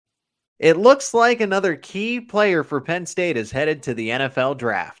It looks like another key player for Penn State is headed to the NFL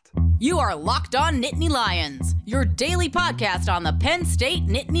draft. You are Locked On Nittany Lions, your daily podcast on the Penn State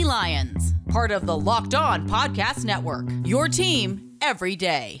Nittany Lions, part of the Locked On Podcast Network, your team every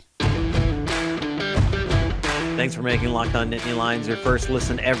day. Thanks for making Locked On Nittany Lions your first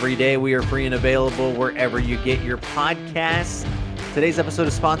listen every day. We are free and available wherever you get your podcasts. Today's episode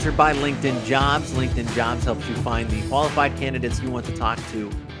is sponsored by LinkedIn Jobs. LinkedIn Jobs helps you find the qualified candidates you want to talk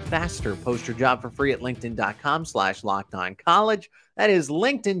to faster. Post your job for free at linkedin.com/LockedOnCollege. That is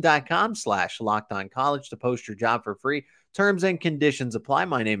linkedin.com/LockedOnCollege to post your job for free. Terms and conditions apply.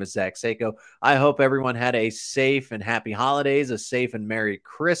 My name is Zach Sako. I hope everyone had a safe and happy holidays, a safe and Merry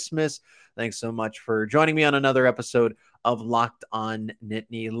Christmas. Thanks so much for joining me on another episode of Locked On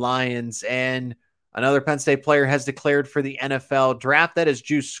Nittany Lions. And another Penn State player has declared for the NFL draft. That is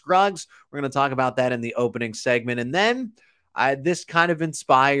Juice Scruggs. We're going to talk about that in the opening segment. And then this kind of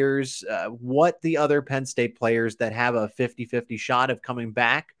inspires what the other Penn State players that have a 50-50 shot of coming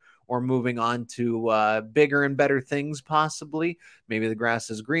back or moving on to bigger and better things, possibly. Maybe the grass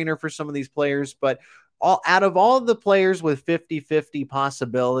is greener for some of these players. But out of all the players with 50-50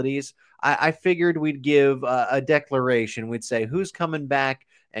 possibilities, I figured we'd give a declaration. We'd say who's coming back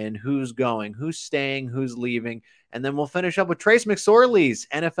and who's going, who's staying, who's leaving. And then we'll finish up with Trace McSorley's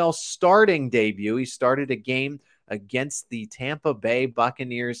NFL starting debut. He started a game against the Tampa Bay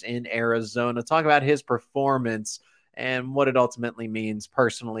Buccaneers in Arizona. Talk about his performance and what it ultimately means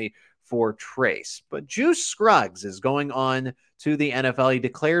personally for Trace. But Juice Scruggs is going on to the NFL. He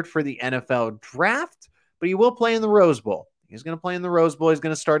declared for the NFL draft, but he will play in the Rose Bowl. He's going to play in the Rose Bowl. He's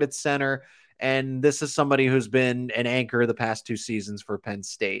going to start at center. And this is somebody who's been an anchor the past 2 seasons for Penn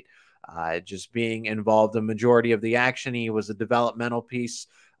State, just being involved in the majority of the action. He was a developmental piece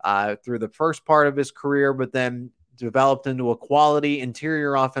through the first part of his career, but then developed into a quality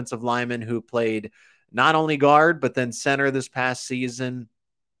interior offensive lineman who played not only guard, but then center this past season.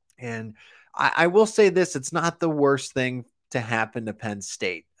 And I will say this, it's not the worst thing to happen to Penn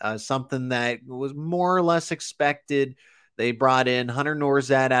State. Something that was more or less expected. They brought in Hunter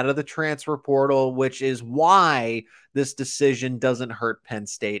Nourzad out of the transfer portal, which is why this decision doesn't hurt Penn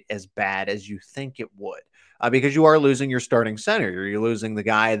State as bad as you think it would. Because you are losing your starting center. You're losing the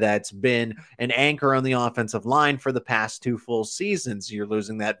guy that's been an anchor on the offensive line for the past 2 full seasons. You're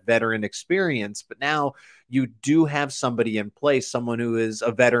losing that veteran experience. But now you do have somebody in place, someone who is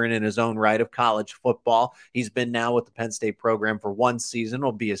a veteran in his own right of college football. He's been now with the Penn State program for 1 season.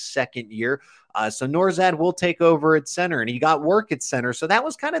 It'll be his 2nd year. So Nourzad will take over at center, and he got work at center. So that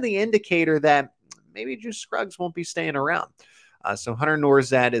was kind of the indicator that maybe Juice Scruggs won't be staying around. So Hunter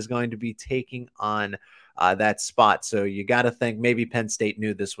Nourzad is going to be taking on that spot. So you got to think maybe Penn State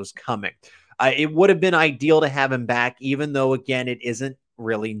knew this was coming. It would have been ideal to have him back, even though, again, it isn't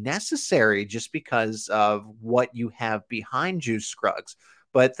really necessary just because of what you have behind Juice Scruggs.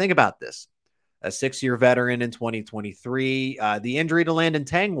 But think about this. A 6-year veteran in 2023, the injury to Landon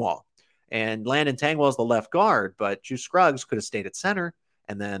Tangwall. And Landon Tangwall is the left guard, but Juice Scruggs could have stayed at center,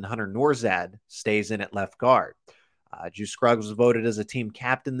 and then Hunter Nourzad stays in at left guard. Juice Scruggs was voted as a team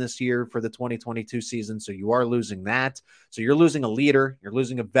captain this year for the 2022 season, so you are losing that. So you're losing a leader, you're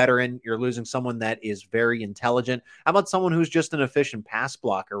losing a veteran, you're losing someone that is very intelligent. How about someone who's just an efficient pass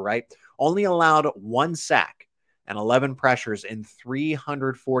blocker, right? Only allowed 1 sack and 11 pressures in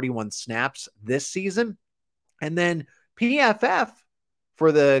 341 snaps this season. And then PFF,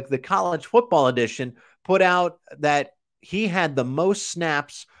 for the college football edition, put out that he had the most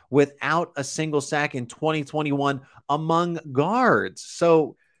snaps without a single sack in 2021 among guards.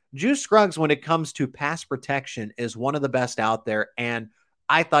 So Juice Scruggs, when it comes to pass protection, is one of the best out there. And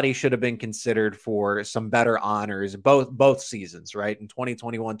I thought he should have been considered for some better honors both seasons, right? In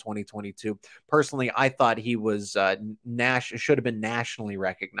 2021, 2022. Personally, I thought he was should have been nationally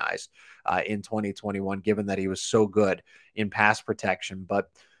recognized in 2021, given that he was so good in pass protection. But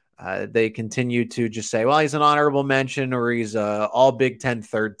they continue to just say, well, he's an honorable mention or he's a all Big Ten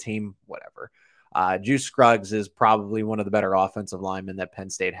 3rd team, whatever. Juice Scruggs is probably one of the better offensive linemen that Penn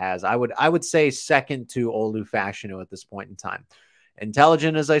State has. I would say second to Olu Fashanu at this point in time.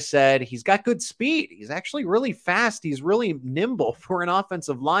 Intelligent, as I said, he's got good speed. He's actually really fast. He's really nimble for an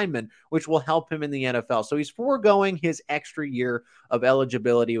offensive lineman, which will help him in the NFL. So he's foregoing his extra year of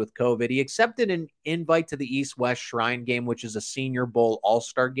eligibility with COVID. He accepted an invite to the East-West Shrine game, which is a Senior Bowl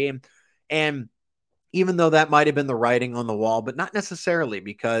all-star game. And even though that might have been the writing on the wall, but not necessarily,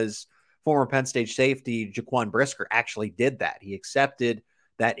 because former Penn State safety Jaquan Brisker actually did that. He accepted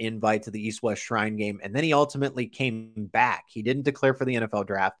that invite to the East-West Shrine game, and then he ultimately came back. He didn't declare for the NFL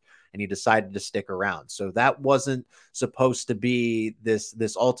draft. and he decided to stick around. So that wasn't supposed to be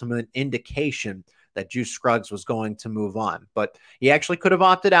this ultimate indication that Juice Scruggs was going to move on. But he actually could have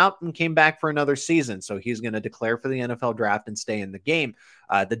opted out and came back for another season. So he's going to declare for the NFL draft and stay in the game.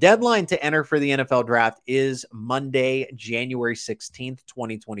 The deadline to enter for the NFL draft is Monday, January 16th,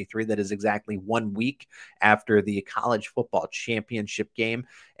 2023. That is exactly 1 week after the college football championship game.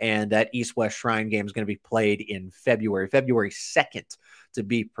 And that East-West Shrine game is going to be played in February 2nd, to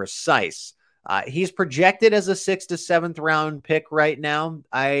be precise. He's projected as a 6th to 7th round pick right now.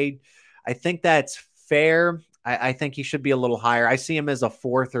 I think that's fair. I think he should be a little higher. I see him as a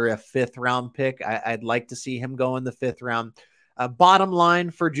 4th or a 5th round pick. I'd like to see him go in the 5th round. Bottom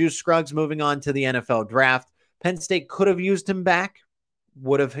line for Juice Scruggs moving on to the NFL draft, Penn State could have used him back.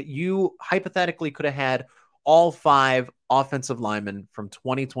 You hypothetically could have had all 5 offensive linemen from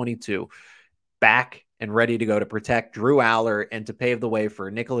 2022 back and ready to go to protect Drew Aller and to pave the way for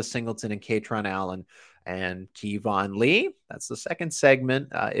Nicholas Singleton and Katron Allen and Kevon Lee. That's the second segment,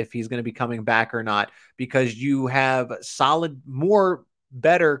 if he's going to be coming back or not, because you have solid,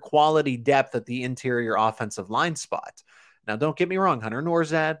 better quality depth at the interior offensive line spot. Now, don't get me wrong, Hunter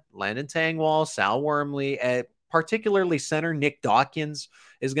Nourzad, Landon Tangwall, Sal Wormley, particularly center Nick Dawkins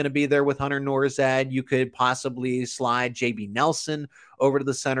is going to be there with Hunter Nourzad. You could possibly slide JB Nelson over to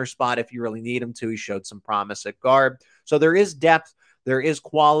the center spot if you really need him to. He showed some promise at guard. So there is depth. There is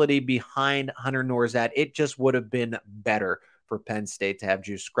quality behind Hunter Nourzad. It just would have been better for Penn State to have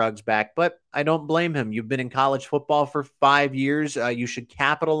Juice Scruggs back, but I don't blame him. You've been in college football for 5 years. You should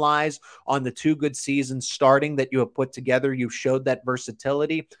capitalize on the 2 good seasons starting that you have put together. You showed that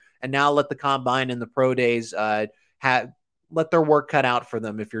versatility, and now let the combine and the pro days let their work cut out for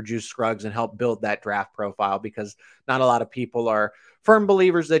them if you're Juice Scruggs, and help build that draft profile, because not a lot of people are firm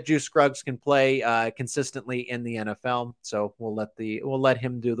believers that Juice Scruggs can play consistently in the NFL. So we'll let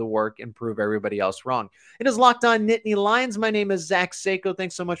him do the work and prove everybody else wrong. It is Locked On Nittany Lions. My name is Zach Seiko.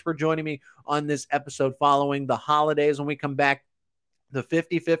 Thanks so much for joining me on this episode following the holidays. When we come back, the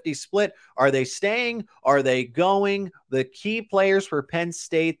 50-50 split. Are they staying? Are they going? The key players for Penn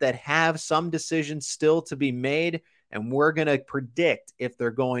State that have some decisions still to be made. And we're going to predict if they're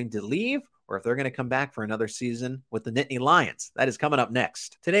going to leave or if they're going to come back for another season with the Nittany Lions. That is coming up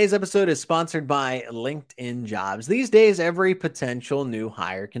next. Today's episode is sponsored by LinkedIn Jobs. These days, every potential new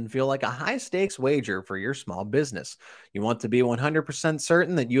hire can feel like a high-stakes wager for your small business. You want to be 100%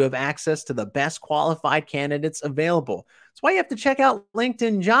 certain that you have access to the best qualified candidates available. That's why you have to check out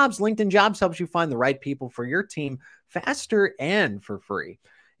LinkedIn Jobs. LinkedIn Jobs helps you find the right people for your team faster and for free.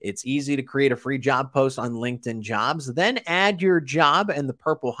 It's easy to create a free job post on LinkedIn Jobs, then add your job and the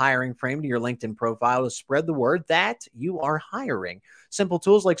purple hiring frame to your LinkedIn profile to spread the word that you are hiring. Simple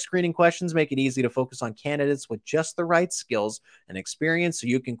tools like screening questions make it easy to focus on candidates with just the right skills and experience, so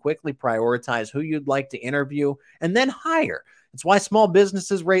you can quickly prioritize who you'd like to interview and then hire. It's why small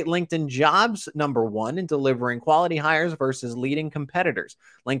businesses rate LinkedIn Jobs #1 in delivering quality hires versus leading competitors.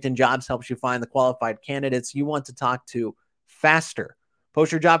 LinkedIn Jobs helps you find the qualified candidates you want to talk to faster.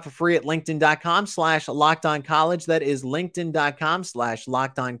 Post your job for free at linkedin.com/lockedoncollege. That is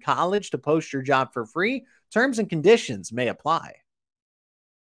linkedin.com/lockedoncollege to post your job for free. Terms and conditions may apply.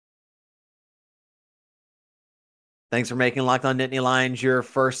 Thanks for making Locked On Nittany Lions your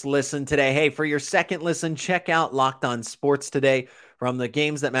first listen today. Hey, for your second listen, check out Locked On Sports Today. From the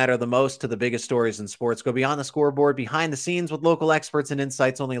games that matter the most to the biggest stories in sports, go beyond the scoreboard, behind the scenes with local experts and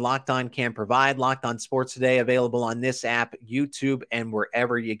insights only Locked On can provide. Locked On Sports Today, available on this app, YouTube, and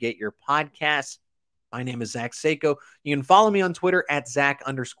wherever you get your podcasts. My name is Zach Seiko. You can follow me on Twitter at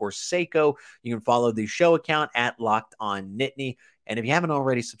Zach_Seiko. You can follow the show account at Locked On Nittany. And if you haven't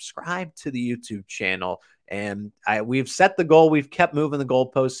already, subscribe to the YouTube channel. And we've set the goal. We've kept moving the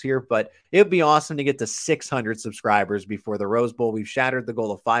goalposts here, but it would be awesome to get to 600 subscribers before the Rose Bowl. We've shattered the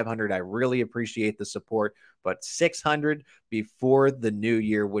goal of 500. I really appreciate the support, but 600 before the new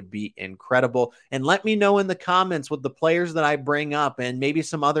year would be incredible. And let me know in the comments with the players that I bring up and maybe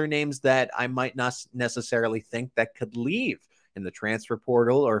some other names that I might not necessarily think that could leave in the transfer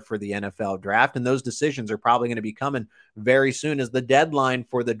portal or for the NFL draft. And those decisions are probably going to be coming very soon, as the deadline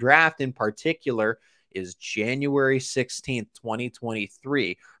for the draft in particular is January 16th,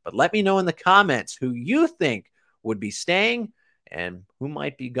 2023. But let me know in the comments who you think would be staying and who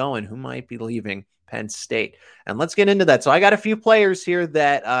might be going, who might be leaving Penn State. And let's get into that. So I got a few players here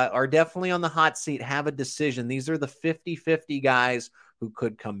that are definitely on the hot seat, have a decision. These are the 50-50 guys who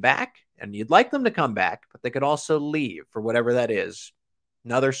could come back, and you'd like them to come back, but they could also leave for whatever that is,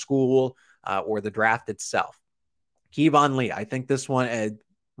 another school or the draft itself. Kevon Lee, I think this one,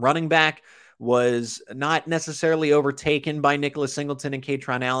 running back, was not necessarily overtaken by Nicholas Singleton and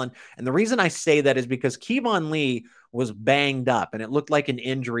Kaytron Allen. And the reason I say that is because Kevon Lee was banged up, and it looked like an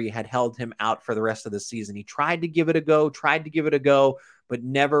injury had held him out for the rest of the season. He tried to give it a go, but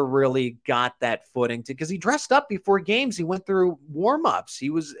never really got that footing because he dressed up before games. He went through warm-ups.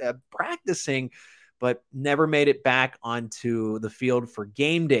 He was practicing, but never made it back onto the field for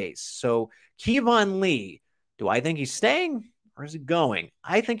game days. So Kevon Lee, do I think he's staying? Or is he going?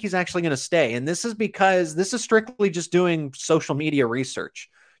 I think he's actually going to stay. And this is because this is strictly just doing social media research.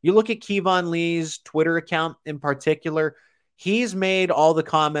 You look at Kevon Lee's Twitter account in particular, he's made all the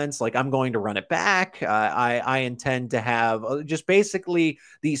comments like, I'm going to run it back. I intend to have just basically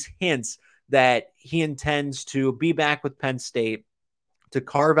these hints that he intends to be back with Penn State, to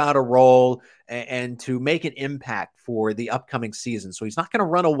carve out a role and to make an impact for the upcoming season. So he's not going to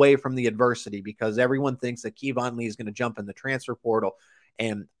run away from the adversity because everyone thinks that Kevon Lee is going to jump in the transfer portal.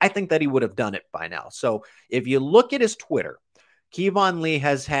 And I think that he would have done it by now. So if you look at his Twitter, Kevon Lee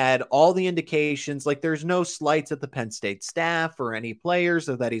has had all the indications, like there's no slights at the Penn State staff or any players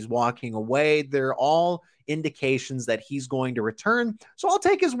or that he's walking away. They're all indications that he's going to return. So I'll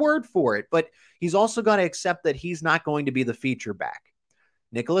take his word for it. But he's also got to accept that he's not going to be the feature back.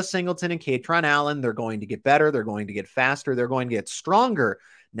 Nicholas Singleton and Kaytron Allen, they're going to get better. They're going to get faster. They're going to get stronger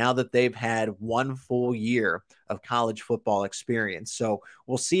now that they've had one full year of college football experience. So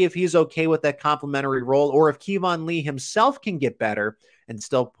we'll see if he's okay with that complimentary role or if Kevon Lee himself can get better and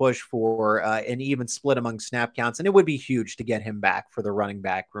still push for an even split among snap counts. And it would be huge to get him back for the running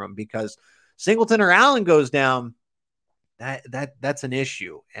back room because Singleton or Allen goes down, that's an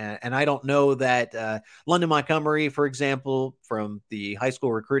issue. And I don't know that London Montgomery, for example, from the high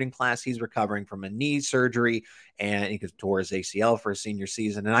school recruiting class, he's recovering from a knee surgery and he tore his ACL for his senior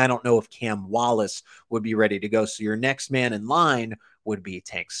season. And I don't know if Cam Wallace would be ready to go. So your next man in line would be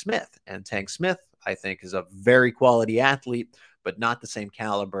Tank Smith. And Tank Smith, I think, is a very quality athlete, but not the same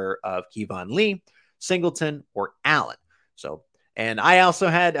caliber of Kevon Lee, Singleton, or Allen. And I also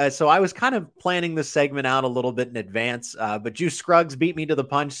had, so I was kind of planning this segment out a little bit in advance, but Juice Scruggs beat me to the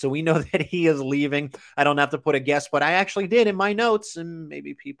punch, so we know that he is leaving. I don't have to put a guess, but I actually did in my notes, and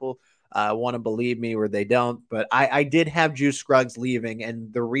maybe people want to believe me or they don't, but I did have Juice Scruggs leaving,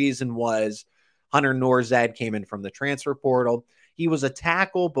 and the reason was Hunter Nourzad came in from the transfer portal. He was a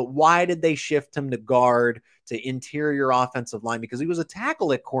tackle, but why did they shift him to guard, to interior offensive line? Because he was a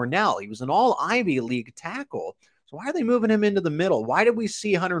tackle at Cornell. He was an all-Ivy League tackle. So why are they moving him into the middle? Why did we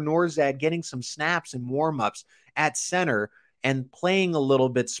see Hunter Nourzad getting some snaps and warm-ups at center and playing a little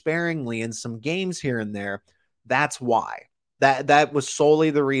bit sparingly in some games here and there? That's why. That was solely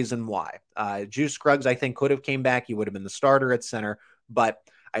the reason why. Juice Scruggs, I think, could have came back. He would have been the starter at center, but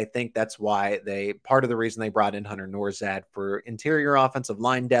I think that's why part of the reason they brought in Hunter Nourzad for interior offensive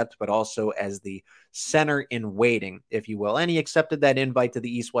line depth, but also as the center in waiting, if you will. And he accepted that invite to the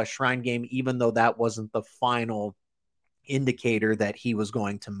East-West Shrine game, even though that wasn't the final indicator that he was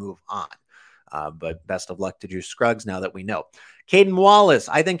going to move on. But best of luck to Juice Scruggs now that we know. Caden Wallace.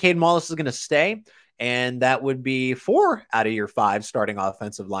 I think Caden Wallace is going to stay. And that would be 4 out of your 5 starting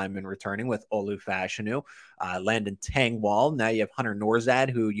offensive linemen returning with Olu Fashanu, Landon Tangwall. Now you have Hunter Nourzad,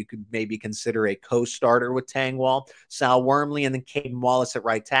 who you could maybe consider a co-starter with Tangwall, Sal Wormley, and then Caden Wallace at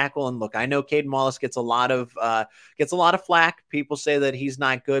right tackle. And look, I know Caden Wallace gets a lot of flack. People say that he's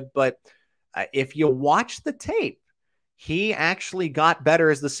not good, but if you watch the tape, he actually got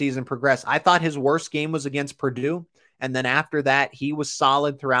better as the season progressed. I thought his worst game was against Purdue. And then after that, he was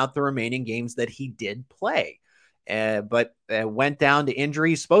solid throughout the remaining games that he did play. But went down to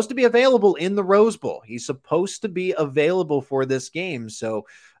injury. He's supposed to be available in the Rose Bowl. He's supposed to be available for this game. So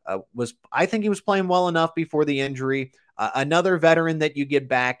I think he was playing well enough before the injury. Another veteran that you get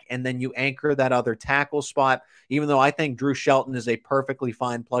back, and then you anchor that other tackle spot, even though I think Drew Shelton is a perfectly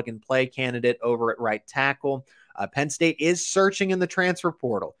fine plug-and-play candidate over at right tackle. Penn State is searching in the transfer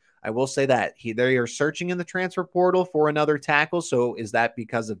portal. I will say that they are searching in the transfer portal for another tackle. So is that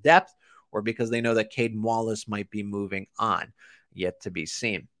because of depth or because they know that Caden Wallace might be moving on? Yet to be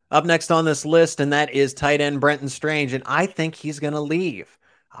seen. Up next on this list, and that is tight end Brenton Strange. And I think he's going to leave.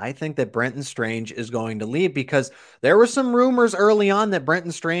 I think that Brenton Strange is going to leave because there were some rumors early on that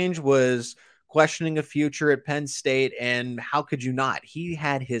Brenton Strange was questioning a future at Penn State. And how could you not? He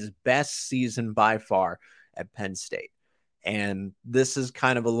had his best season by far at Penn State. And this is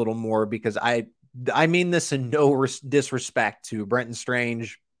kind of a little more because I mean this in no disrespect to Brenton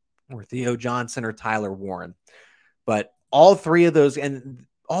Strange or Theo Johnson or Tyler Warren, but all three of those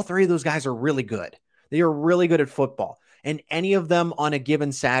guys are really good. They are really good at football, and any of them on a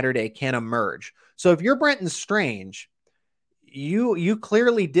given Saturday can emerge. So if you're Brenton Strange, you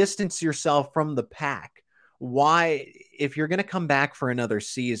clearly distance yourself from the pack. Why, if you're going to come back for another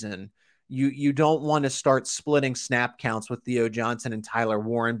season, you don't want to start splitting snap counts with Theo Johnson and Tyler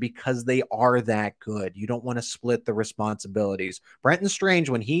Warren because they are that good. You don't want to split the responsibilities. Brenton Strange,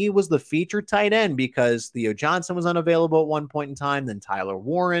 when he was the featured tight end because Theo Johnson was unavailable at one point in time, then Tyler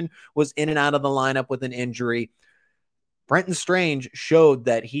Warren was in and out of the lineup with an injury. Brenton Strange showed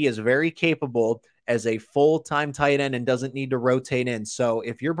that he is very capable as a full-time tight end and doesn't need to rotate in. So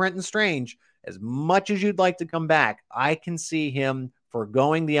if you're Brenton Strange, as much as you'd like to come back, I can see him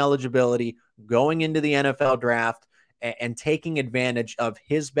foregoing the eligibility, going into the NFL draft, and taking advantage of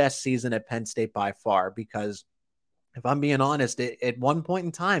his best season at Penn State by far. Because if I'm being honest, at one point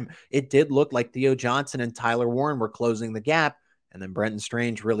in time, it did look like Theo Johnson and Tyler Warren were closing the gap. And then Brenton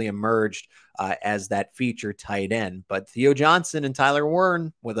Strange really emerged as that feature tight end. But Theo Johnson and Tyler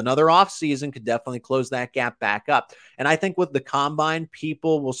Warren, with another offseason, could definitely close that gap back up. And I think with the combine,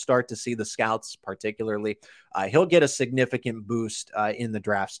 people will start to see, the scouts particularly, he'll get a significant boost in the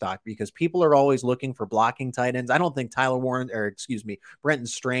draft stock because people are always looking for blocking tight ends. I don't think Brenton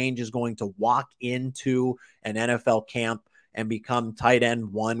Strange is going to walk into an NFL camp and become tight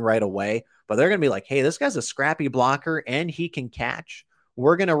end one right away. But they're going to be like, hey, this guy's a scrappy blocker and he can catch.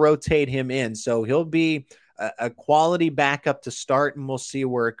 We're going to rotate him in. So he'll be a quality backup to start, and we'll see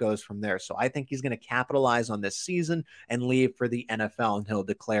where it goes from there. So I think he's going to capitalize on this season and leave for the NFL, and he'll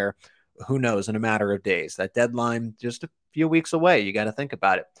declare, who knows, in a matter of days. That deadline just a few weeks away. You got to think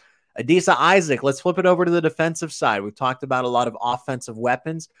about it. Adisa Isaac, let's flip it over to the defensive side. We've talked about a lot of offensive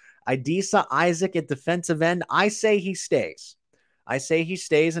weapons. Adisa Isaac at defensive end, I say he stays.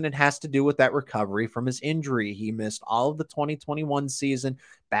 And it has to do with that recovery from his injury. He missed all of the 2021 season.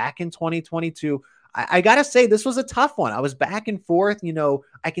 Back in 2022, I got to say, this was a tough one. I was back and forth.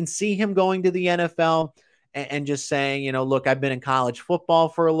 I can see him going to the NFL and just saying, look, I've been in college football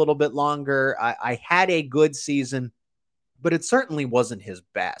for a little bit longer. I had a good season, but it certainly wasn't his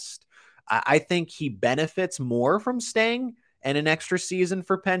best. I think he benefits more from staying and an extra season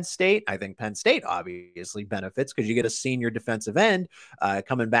for Penn State. I think Penn State obviously benefits because you get a senior defensive end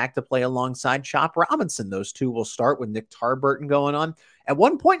coming back to play alongside Chop Robinson. Those two will start with Nick Tarburton going on. At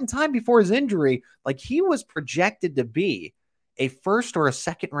one point in time before his injury, he was projected to be a first or a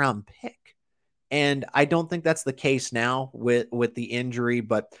second round pick. And I don't think that's the case now with the injury,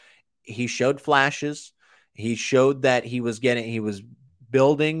 but he showed flashes. He showed that he was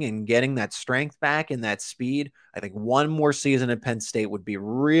building and getting that strength back and that speed. I think one more season at Penn State would be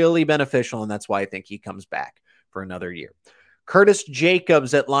really beneficial, and that's why I think he comes back for another year. Curtis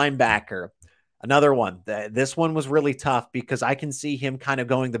Jacobs at linebacker, another one. This one was really tough because I can see him kind of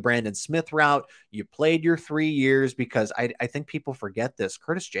going the Brandon Smith route. You played your 3 years, because I think people forget this.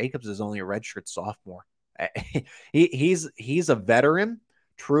 Curtis Jacobs is only a redshirt sophomore. He's a veteran,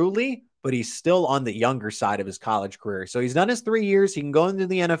 truly, but he's still on the younger side of his college career. So he's done his 3 years. He can go into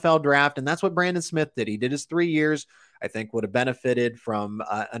the NFL draft, and that's what Brandon Smith did. He did his 3 years. I think would have benefited from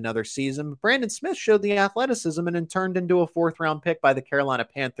another season. Brandon Smith showed the athleticism and then turned into a 4th-round pick by the Carolina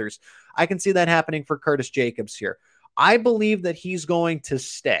Panthers. I can see that happening for Curtis Jacobs here. I believe that he's going to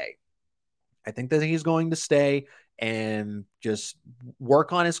stay. I think that he's going to stay and just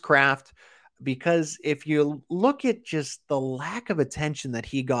work on his craft. Because if you look at just the lack of attention that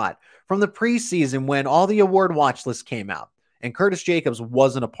he got from the preseason when all the award watch lists came out and Curtis Jacobs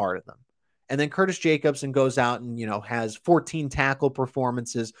wasn't a part of them. And then Curtis Jacobson goes out and, has 14 tackle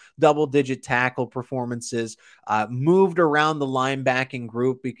performances, double-digit tackle performances, moved around the linebacking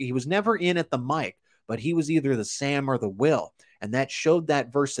group. He was never in at the mic, but he was either the Sam or the Will. And that showed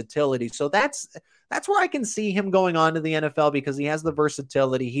that versatility. So that's where I can see him going on to the NFL, because he has the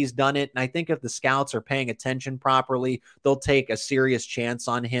versatility. He's done it. And I think if the scouts are paying attention properly, they'll take a serious chance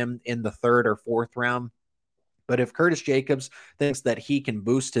on him in the 3rd or 4th round. But if Curtis Jacobs thinks that he can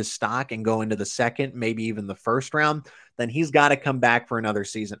boost his stock and go into the 2nd, maybe even the 1st round, then he's got to come back for another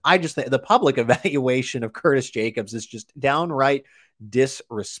season. I just think the public evaluation of Curtis Jacobs is just downright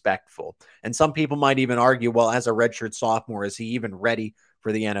disrespectful. And some people might even argue, well, as a redshirt sophomore, is he even ready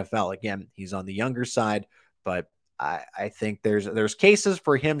for the NFL? Again, he's on the younger side, but I think there's cases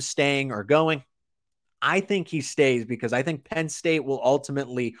for him staying or going. I think he stays because I think Penn State will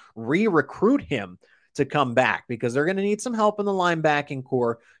ultimately re-recruit him to come back, because they're going to need some help in the linebacking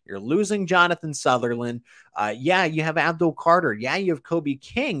core. You're losing Jonathan Sutherland. You have Abdul Carter. Yeah, you have Kobe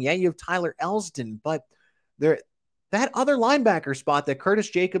King. Yeah, you have Tyler Elsdon. But that other linebacker spot that Curtis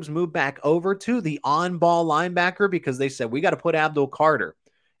Jacobs moved back over to, the on-ball linebacker, because they said, we got to put Abdul Carter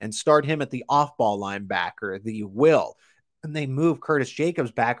and start him at the off-ball linebacker, the Will. And they move Curtis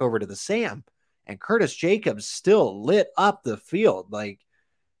Jacobs back over to the Sam. And Curtis Jacobs still lit up the field. Like,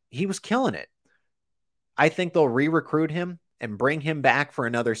 he was killing it. I think they'll re-recruit him and bring him back for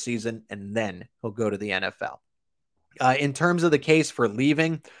another season, and then he'll go to the NFL. In terms of the case for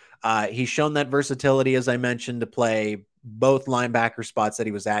leaving, he's shown that versatility, as I mentioned, to play both linebacker spots that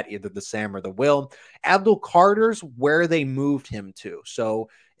he was at, either the Sam or the Will. Abdul Carter's where they moved him to. So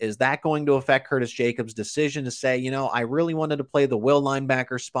is that going to affect Curtis Jacobs' decision to say, I really wanted to play the Will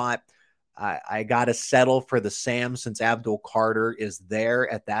linebacker spot. I got to settle for the Sam since Abdul Carter is there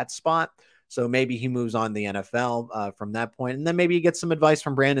at that spot. So maybe he moves on to the NFL from that point. And then maybe he gets some advice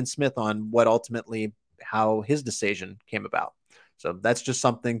from Brandon Smith on what ultimately how his decision came about. So that's just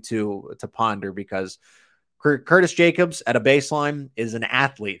something to ponder, because Curtis Jacobs at a baseline is an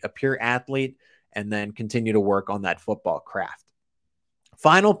athlete, a pure athlete, and then continue to work on that football craft.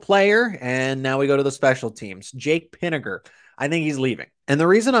 Final player, and now we go to the special teams. Jake Pinegar. I think he's leaving. And the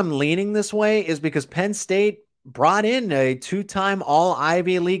reason I'm leaning this way is because Penn State brought in a 2-time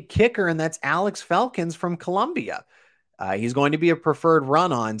All-Ivy League kicker, and that's Alex Felkins from Columbia. He's going to be a preferred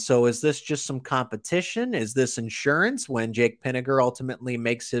run-on. So is this just some competition? Is this insurance when Jake Pinegar ultimately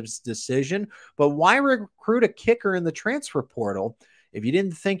makes his decision? But why recruit a kicker in the transfer portal if you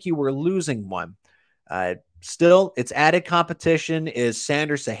didn't think you were losing one? Still, it's added competition. Is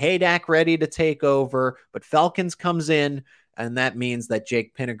Sanders Sahaydak ready to take over? But Felkins comes in, and that means that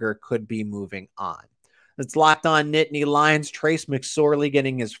Jake Pinegar could be moving on. It's Locked On Nittany Lions. Trace McSorley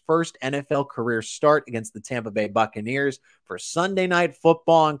getting his first NFL career start against the Tampa Bay Buccaneers for Sunday Night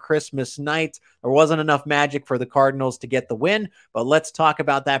Football on Christmas night. There wasn't enough magic for the Cardinals to get the win, but let's talk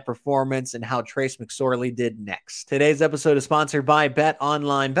about that performance and how Trace McSorley did next. Today's episode is sponsored by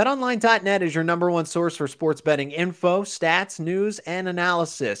BetOnline. BetOnline.net is your number one source for sports betting info, stats, news, and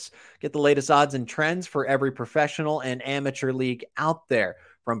analysis. Get the latest odds and trends for every professional and amateur league out there.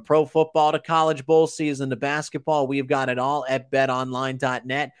 From pro football to college bowl season to basketball, we've got it all at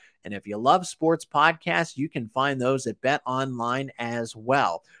betonline.net. And if you love sports podcasts, you can find those at BetOnline as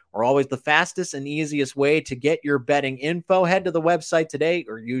well. We're always the fastest and easiest way to get your betting info. Head to the website today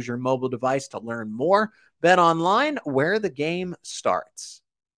or use your mobile device to learn more. BetOnline, where the game starts.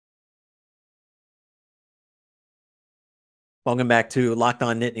 Welcome back to Locked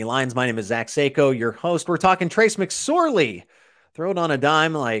On Nittany Lions. My name is Zach Seiko, your host. We're talking Trace McSorley. Throw it on a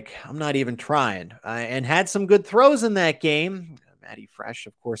dime like I'm not even trying. And had some good throws in that game. Matty Fresh,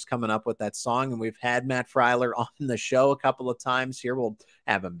 of course, coming up with that song. And we've had Matt Freiler on the show a couple of times here. We'll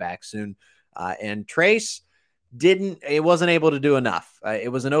have him back soon. And Trace wasn't able to do enough. It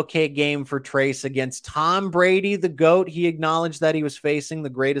was an okay game for Trace against Tom Brady, the GOAT. He acknowledged that he was facing the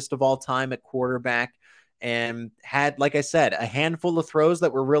greatest of all time at quarterback and had, like I said, a handful of throws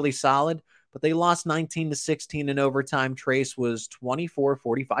that were really solid. But they lost 19-16 in overtime. Trace was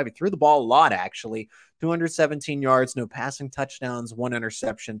 24-45. He threw the ball a lot, actually. 217 yards, no passing touchdowns, 1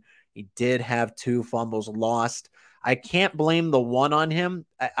 interception. He did have 2 fumbles lost. I can't blame the one on him.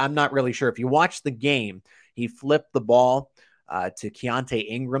 I'm not really sure. If you watch the game, he flipped the ball to Keontae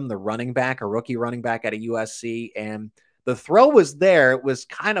Ingram, the running back, a rookie running back out of USC. And the throw was there. It was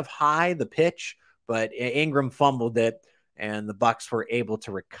kind of high, the pitch, but Ingram fumbled it. And the Bucs were able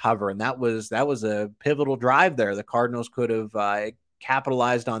to recover. And that was a pivotal drive there. The Cardinals could have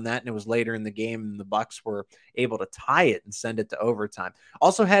capitalized on that, and it was later in the game, and the Bucs were able to tie it and send it to overtime.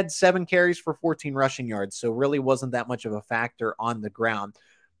 Also had 7 carries for 14 rushing yards, so really wasn't that much of a factor on the ground.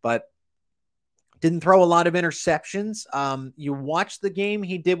 But didn't throw a lot of interceptions. You watch the game,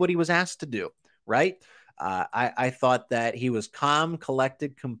 he did what he was asked to do, right? I thought that he was calm,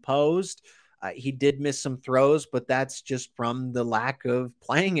 collected, composed. He did miss some throws, but that's just from the lack of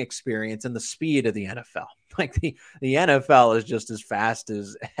playing experience and the speed of the NFL. Like the NFL is just as fast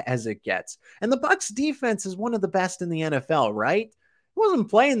as it gets. And the Bucs defense is one of the best in the NFL, right? He wasn't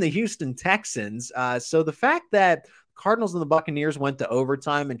playing the Houston Texans. So the fact that Cardinals and the Buccaneers went to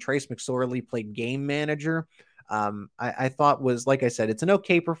overtime and Trace McSorley played game manager, I thought was, like I said, it's an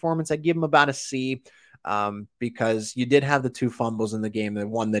okay performance. I'd give him about a C. Because you did have the 2 fumbles in the game, the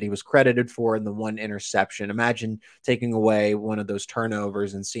one that he was credited for and the 1 interception. Imagine taking away one of those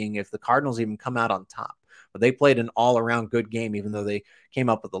turnovers and seeing if the Cardinals even come out on top. But they played an all-around good game, even though they came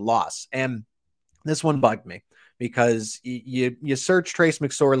up with a loss. And this one bugged me because you search Trace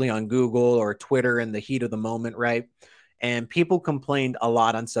McSorley on Google or Twitter in the heat of the moment, right? And people complained a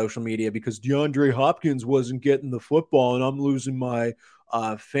lot on social media because DeAndre Hopkins wasn't getting the football and I'm losing my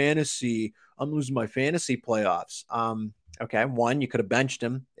fantasy playoffs. Okay, one, you could have benched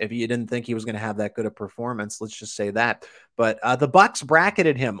him if you didn't think he was going to have that good a performance. Let's just say that. But the Bucs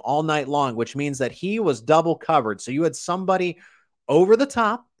bracketed him all night long, which means that he was double covered. So you had somebody over the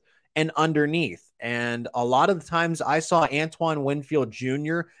top and underneath. And a lot of the times I saw Antoine Winfield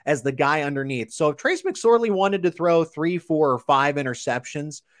Jr. as the guy underneath. So if Trace McSorley wanted to throw 3, 4, or 5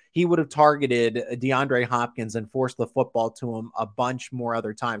 interceptions, he would have targeted DeAndre Hopkins and forced the football to him a bunch more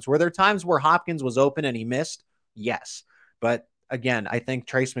other times. Were there times where Hopkins was open and he missed? Yes. But again, I think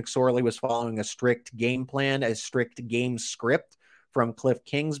Trace McSorley was following a strict game plan, a strict game script from Cliff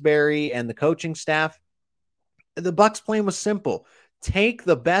Kingsbury and the coaching staff. The Bucs plan was simple. Take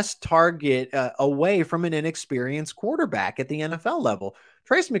the best target away from an inexperienced quarterback at the NFL level.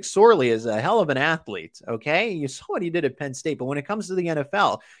 Trace McSorley is a hell of an athlete, okay? You saw what he did at Penn State, but when it comes to the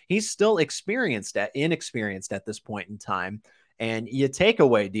NFL, he's still inexperienced at this point in time. And you take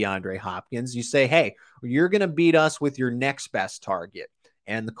away DeAndre Hopkins, you say, hey, you're going to beat us with your next best target.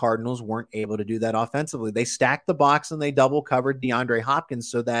 And the Cardinals weren't able to do that offensively. They stacked the box and they double covered DeAndre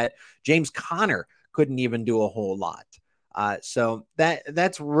Hopkins so that James Conner couldn't even do a whole lot. So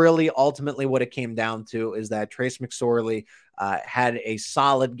that's really ultimately what it came down to, is that Trace McSorley had a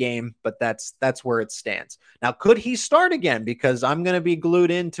solid game, but that's where it stands. Now, could he start again? Because I'm going to be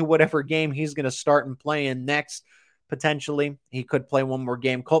glued into whatever game he's going to start and play in next. Potentially, he could play one more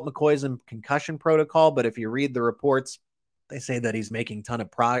game. Colt McCoy's in concussion protocol, but if you read the reports, they say that he's making a ton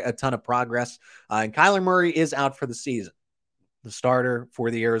of progress. And Kyler Murray is out for the season, the starter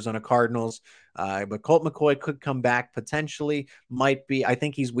for the Arizona Cardinals. But Colt McCoy could come back potentially, might be. I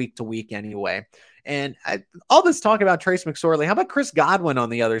think he's week to week anyway. And all this talk about Trace McSorley, how about Chris Godwin on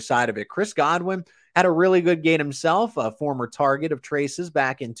the other side of it? Chris Godwin had a really good game himself, a former target of Trace's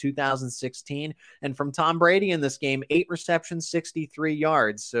back in 2016. And from Tom Brady in this game, 8 receptions, 63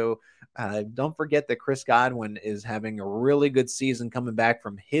 yards. So don't forget that Chris Godwin is having a really good season coming back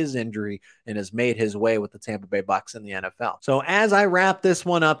from his injury and has made his way with the Tampa Bay Bucs in the NFL. So as I wrap this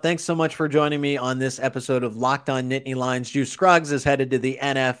one up, thanks so much for joining me on this episode of Locked On Nittany Lions. Juice Scruggs is headed to the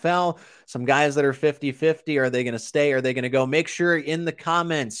NFL. Some guys that are 50-50, are they going to stay? Are they going to go? Make sure in the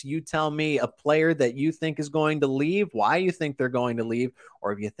comments you tell me a player that you think is going to leave, why you think they're going to leave,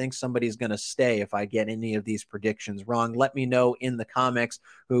 or if you think somebody's going to stay. If I get any of these predictions wrong, let me know in the comments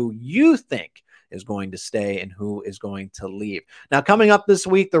who you think is going to stay and who is going to leave. Now, coming up this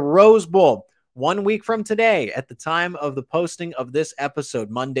week, the Rose Bowl. 1 week from today, at the time of the posting of this episode,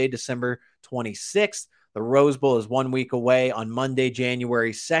 Monday, December 26th. The Rose Bowl is 1 week away on Monday,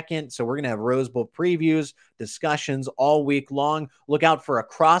 January 2nd. So we're going to have Rose Bowl previews, discussions all week long. Look out for a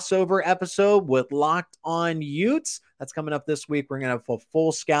crossover episode with Locked On Utes. That's coming up this week. We're going to have a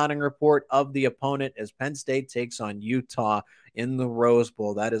full scouting report of the opponent as Penn State takes on Utah in the Rose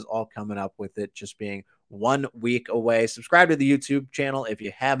Bowl. That is all coming up, with it just being 1 week away. Subscribe to the YouTube channel if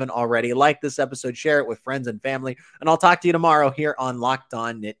you haven't already. Like this episode, share it with friends and family, and I'll talk to you tomorrow here on Locked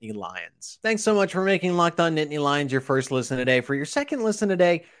On Nittany Lions. Thanks so much for making Locked On Nittany Lions your first listen today. For your second listen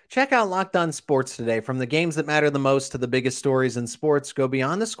today, check out Locked On Sports Today. From the games that matter the most to the biggest stories in sports, go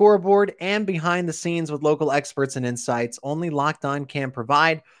beyond the scoreboard and behind the scenes with local experts and insights only Locked On can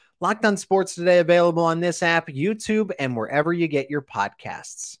provide. Locked On Sports Today, available on this app, YouTube, and wherever you get your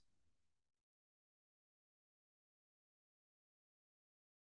podcasts.